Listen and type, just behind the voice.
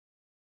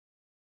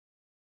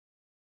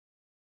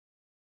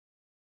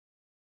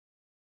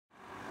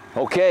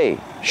Okay,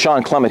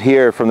 Shawn Clement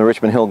here from the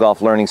Richmond Hill Golf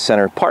Learning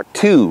Center, part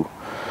 2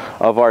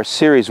 of our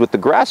series with the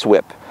grass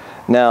whip.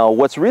 Now,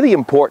 what's really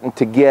important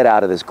to get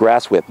out of this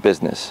grass whip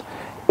business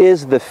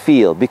is the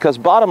feel, because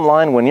bottom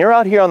line, when you're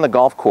out here on the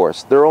golf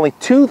course, there are only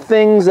two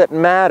things that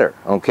matter,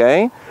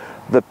 okay?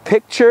 The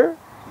picture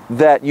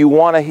that you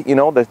want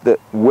to,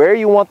 where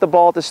you want the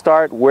ball to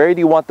start, where do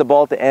you want the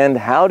ball to end,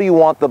 how do you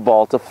want the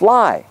ball to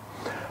fly.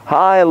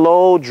 High,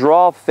 low,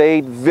 draw,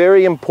 fade,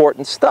 very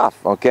important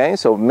stuff, okay?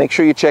 So make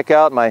sure you check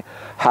out my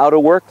how to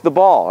work the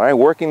ball, all right?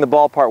 Working the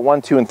ball part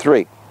 1, 2, and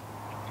 3.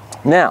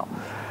 Now,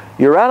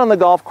 you're out on the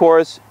golf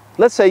course.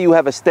 Let's say you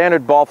have a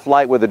standard ball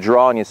flight with a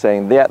draw and you're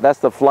saying, yeah, that's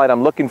the flight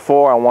I'm looking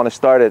for. I want to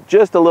start it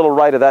just a little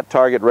right of that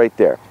target right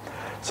there.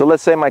 So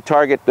let's say my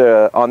target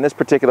on this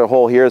particular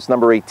hole here is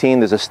number 18.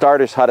 There's a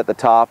starter's hut at the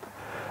top.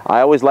 I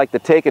always like to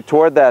take it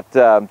toward that,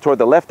 toward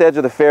the left edge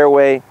of the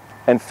fairway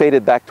and fade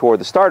it back toward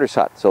the starter's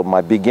hut. So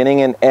my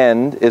beginning and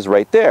end is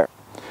right there.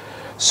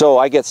 So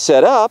I get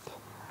set up.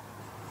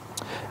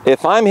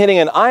 If I'm hitting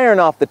an iron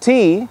off the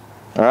tee,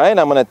 all right,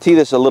 I'm going to tee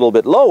this a little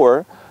bit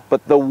lower,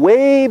 but the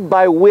way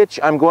by which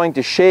I'm going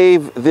to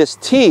shave this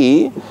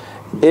tee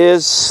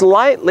is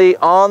slightly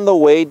on the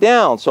way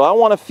down. So I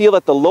want to feel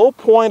that the low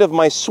point of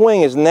my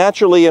swing is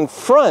naturally in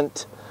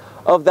front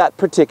of that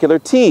particular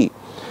tee.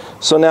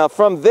 So now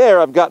from there,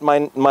 I've got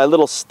my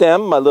little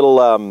stem, my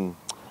little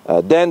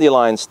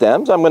dandelion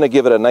stems. I'm going to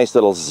give it a nice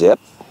little zip.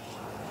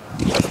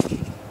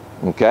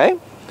 Okay.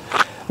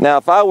 Now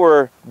if I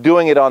were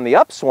doing it on the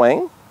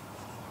upswing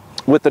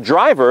with the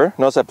driver,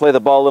 notice I play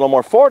the ball a little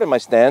more forward in my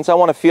stance. I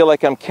want to feel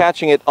like I'm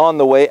catching it on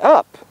the way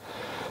up.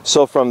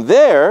 So from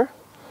there,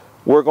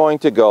 we're going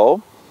to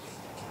go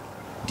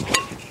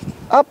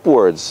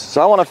upwards.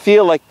 So I want to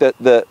feel like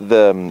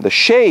the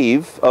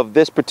shave of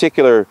this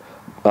particular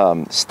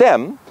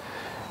stem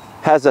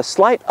has a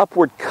slight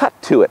upward cut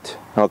to it.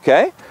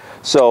 Okay.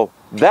 So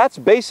that's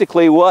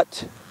basically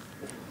what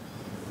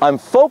I'm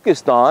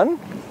focused on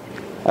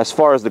as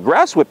far as the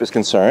grass whip is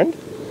concerned.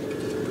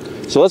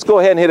 So let's go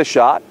ahead and hit a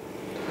shot.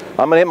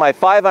 I'm going to hit my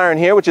 5-iron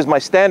here, which is my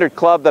standard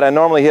club that I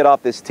normally hit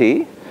off this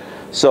tee.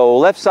 So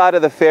left side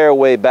of the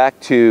fairway back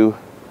to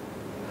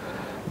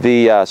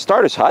the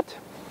starter's hut.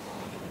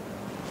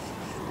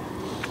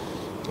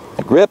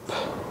 Grip.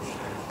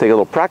 Take a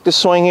little practice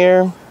swing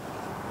here.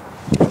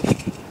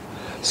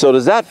 So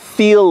does that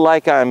feel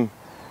like I'm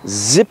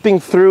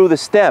zipping through the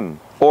stem,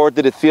 or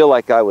did it feel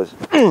like I was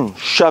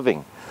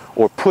shoving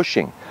or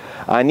pushing?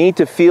 I need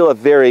to feel a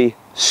very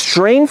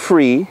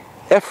strain-free,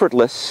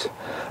 effortless,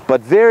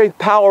 but very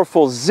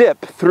powerful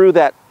zip through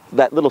that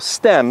little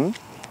stem.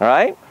 All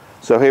right,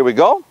 so here we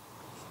go.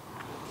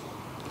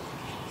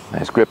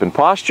 Nice grip and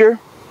posture.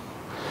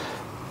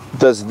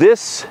 Does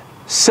this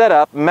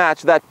setup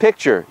match that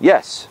picture?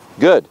 Yes,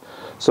 good.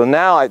 So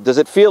now, does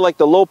it feel like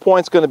the low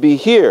point's going to be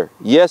here?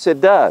 Yes, it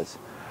does.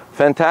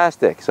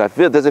 Fantastic. So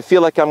does it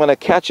feel like I'm going to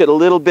catch it a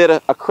little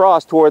bit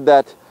across toward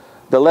the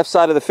left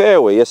side of the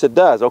fairway? Yes, it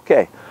does.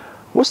 Okay.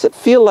 What's it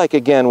feel like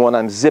again when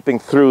I'm zipping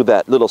through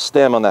that little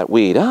stem on that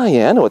weed? Oh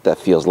yeah, I know what that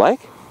feels like.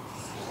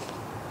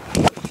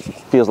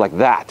 Feels like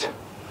that.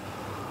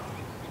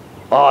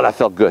 Oh, that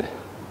felt good.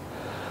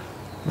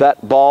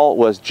 That ball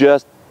was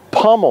just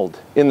pummeled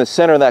in the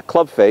center of that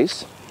club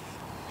face.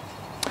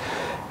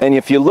 And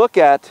if you look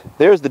at,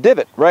 there's the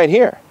divot right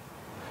here.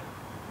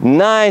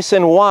 Nice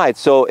and wide.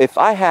 So if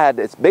I had,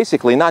 it's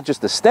basically not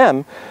just the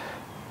stem.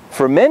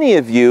 For many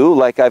of you,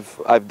 like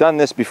I've done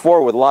this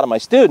before with a lot of my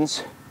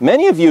students,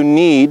 many of you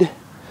need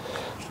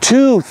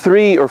 2,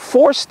 3, or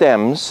 4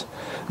 stems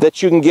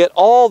that you can get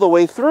all the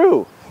way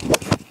through.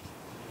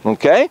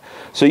 Okay?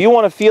 So you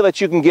want to feel that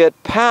you can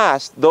get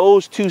past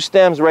those 2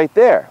 stems right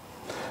there.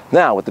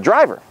 Now with the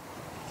driver.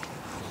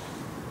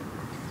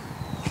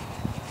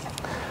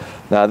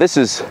 Now this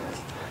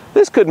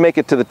could make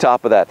it to the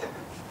top of that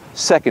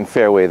second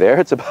fairway there.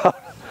 It's about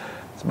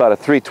a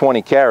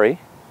 320 carry.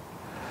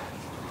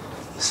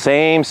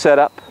 Same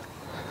setup.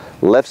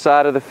 Left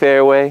side of the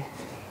fairway.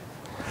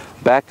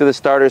 Back to the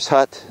starter's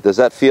hut. Does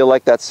that feel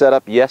like that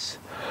setup? Yes.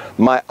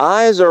 My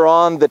eyes are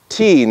on the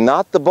tee,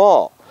 not the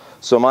ball.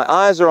 So my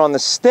eyes are on the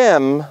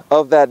stem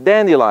of that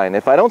dandelion.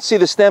 If I don't see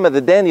the stem of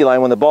the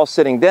dandelion when the ball's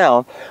sitting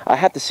down, I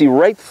have to see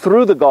right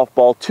through the golf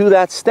ball to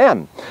that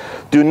stem.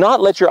 Do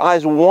not let your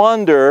eyes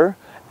wander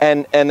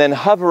and then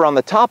hover on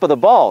the top of the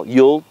ball.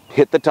 You'll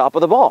hit the top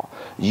of the ball.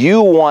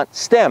 You want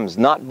stems,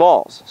 not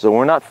balls. So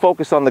we're not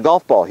focused on the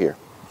golf ball here.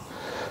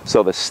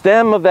 So the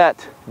stem of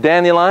that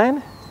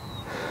dandelion,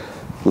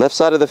 left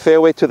side of the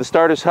fairway to the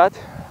starter's hut.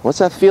 What's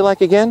that feel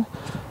like again?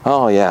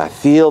 Oh yeah, I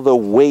feel the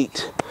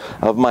weight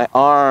of my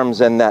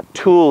arms and that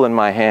tool in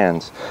my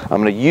hands.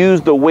 I'm going to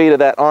use the weight of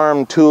that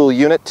arm tool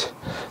unit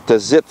to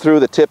zip through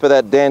the tip of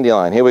that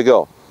dandelion. Here we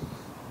go.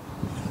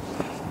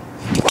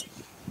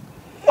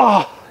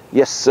 Oh,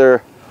 yes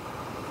sir.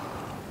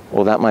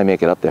 Well, that might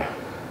make it up there.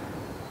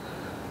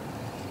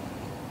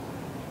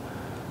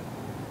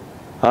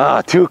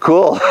 Ah, too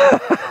cool.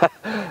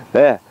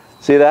 Yeah,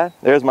 see that?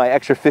 There's my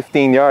extra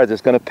 15 yards.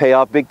 It's going to pay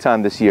off big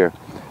time this year.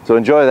 So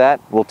enjoy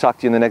that. We'll talk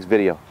to you in the next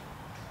video.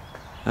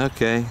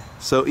 Okay,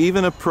 so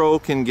even a pro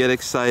can get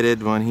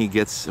excited when he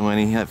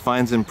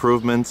finds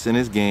improvements in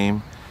his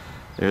game.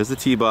 There's the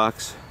tee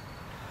box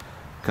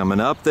coming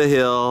up the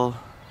hill.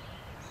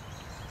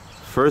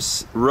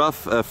 First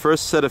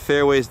set of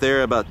fairways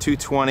there, about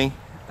 220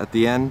 at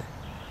the end.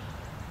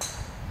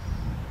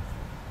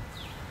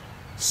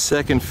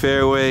 Second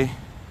fairway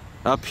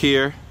up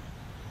here.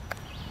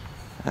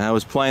 I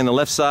was playing the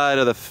left side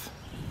of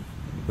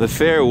the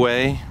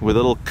fairway with a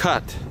little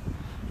cut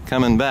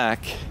coming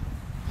back,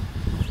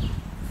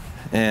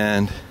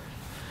 and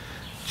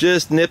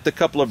just nipped a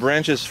couple of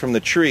branches from the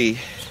tree,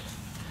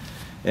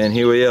 and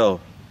here we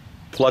go.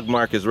 Plug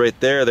mark is right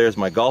there. There's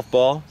my golf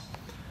ball.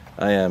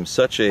 I am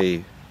such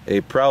a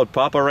proud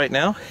papa right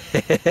now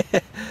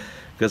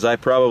because I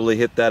probably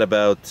hit that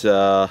about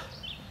a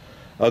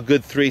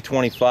good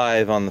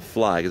 325 on the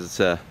fly, because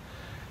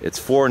it's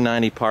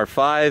 490 par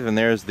 5, and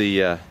there's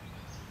the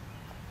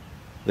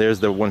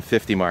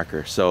 150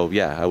 marker. So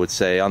yeah, I would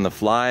say on the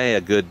fly a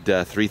good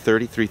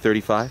 330,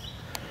 335.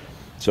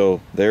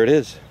 So there it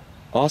is.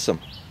 Awesome.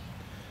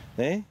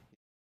 Hey?